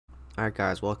Alright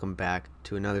guys, welcome back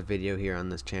to another video here on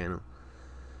this channel.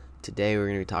 Today we're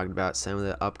going to be talking about some of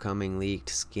the upcoming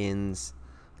leaked skins.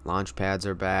 Launch pads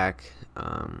are back,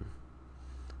 the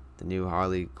new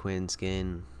Harley Quinn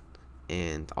skin,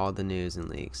 and all the news and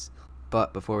leaks.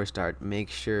 But before we start,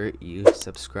 make sure you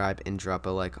subscribe and drop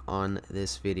a like on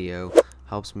this video.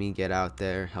 Helps me get out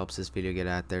there, helps this video get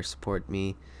out there, support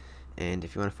me. And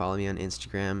if you want to follow me on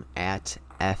Instagram at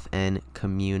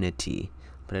FNCommunity,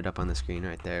 put it up on the screen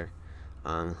right there.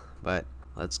 But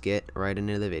let's get right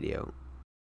into the video.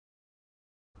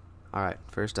 Alright,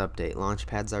 first update. Launch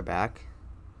pads are back.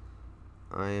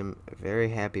 I am very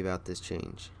happy about this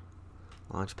change.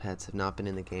 Launch pads have not been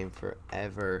in the game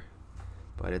forever,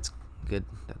 but it's good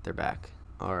that they're back.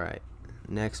 Alright,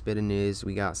 next bit of news.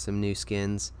 We got some new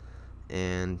skins,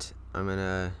 and I'm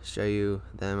gonna show you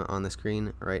them on the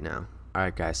screen right now.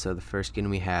 Alright guys, so the first skin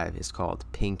we have is called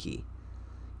Pinky.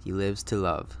 He Lives to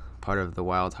Love, part of the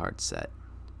Wild Hearts set.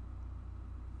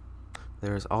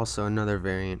 There is also another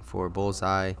variant for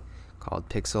Bullseye called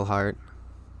Pixel Heart,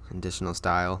 additional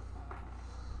style.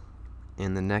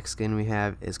 And the next skin we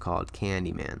have is called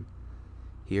Candyman.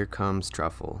 Here Comes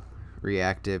Truffle.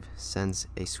 Reactive, sends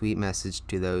a sweet message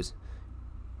to those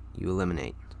you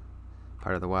eliminate.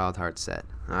 Part of the Wild Hearts set.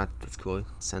 That's cool. It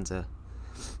sends a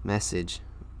message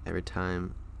every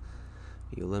time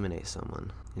you eliminate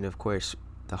someone. And of course,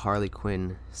 the Harley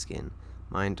Quinn skin,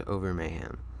 Mind Over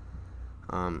Mayhem.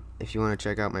 If you want to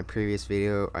check out my previous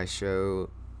video, I show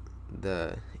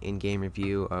the in-game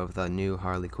review of the new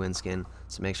Harley Quinn skin,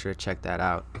 so make sure to check that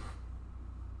out.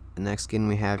 The next skin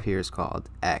we have here is called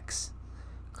X.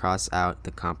 Cross out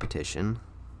the competition.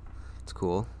 It's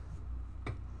cool.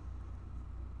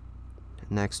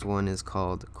 Next one is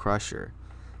called Crusher.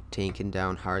 Taking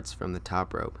down hearts from the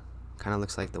top rope. Kind of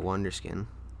looks like the Wonder skin.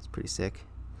 It's pretty sick.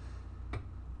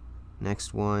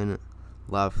 Next one,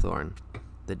 Love Thorn.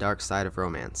 The Dark Side of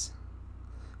Romance.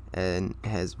 And it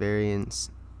has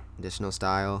variants, additional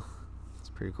style. It's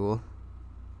pretty cool.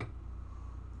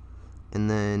 And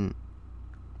then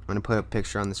I'm going to put a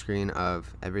picture on the screen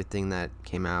of everything that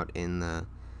came out in the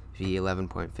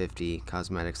V11.50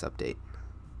 cosmetics update.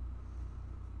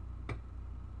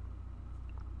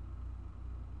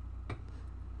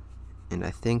 And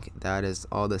I think that is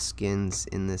all the skins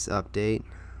in this update.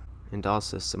 And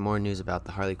also some more news about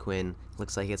the Harley Quinn.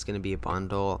 Looks like it's going to be a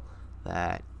bundle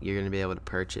that you're going to be able to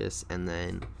purchase and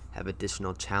then have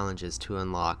additional challenges to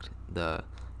unlock the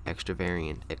extra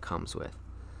variant it comes with.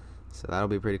 So that'll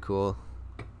be pretty cool.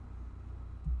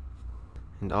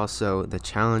 And also the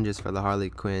challenges for the Harley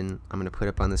Quinn, I'm going to put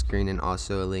up on the screen, and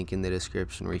also a link in the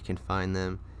description where you can find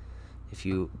them if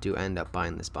you do end up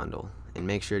buying this bundle. And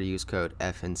make sure to use code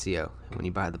FNCO when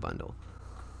you buy the bundle.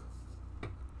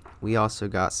 We also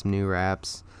got some new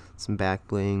wraps, some back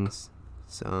blings,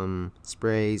 some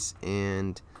sprays,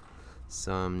 and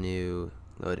some new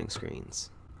loading screens.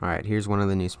 Alright, here's one of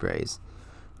the new sprays.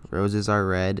 Roses Are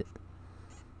Red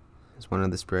is one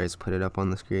of the sprays. Put it up on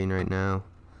the screen right now.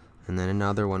 And then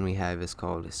another one we have is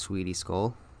called Sweetie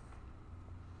Skull.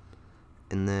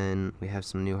 And then we have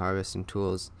some new harvesting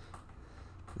tools.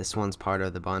 This one's part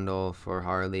of the bundle for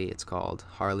Harley. It's called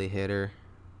Harley Hitter.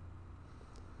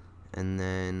 And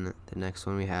then the next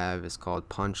one we have is called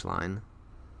Punchline.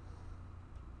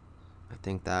 I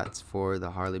think that's for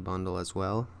the Harley bundle as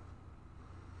well.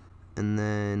 And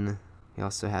then we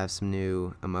also have some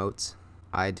new emotes.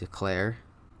 I Declare.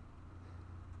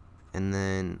 And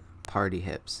then Party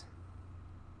Hips.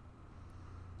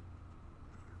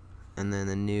 And then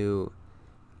the new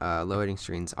loading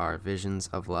screens are Visions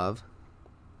of Love.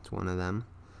 It's one of them.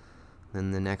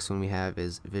 Then the next one we have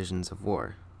is Visions of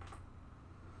War.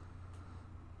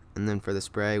 And then for the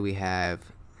spray we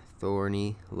have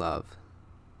Thorny Love.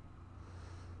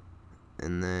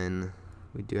 And then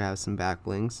we do have some back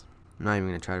blings. I'm not even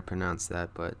going to try to pronounce that,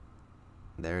 but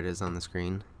there it is on the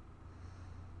screen.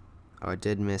 Oh, I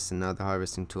did miss another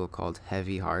harvesting tool called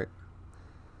Heavy Heart.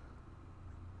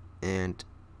 And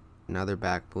another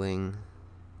back bling,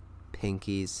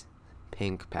 Pinky's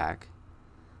Pink Pack.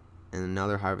 And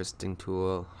another harvesting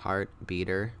tool, Heart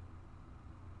Beater.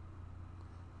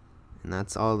 And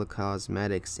that's all the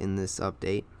cosmetics in this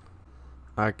update.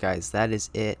 Alright guys, that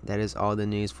is it. That is all the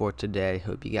news for today.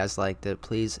 Hope you guys liked it.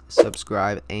 Please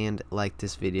subscribe and like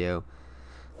this video.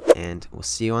 And we'll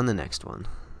see you on the next one.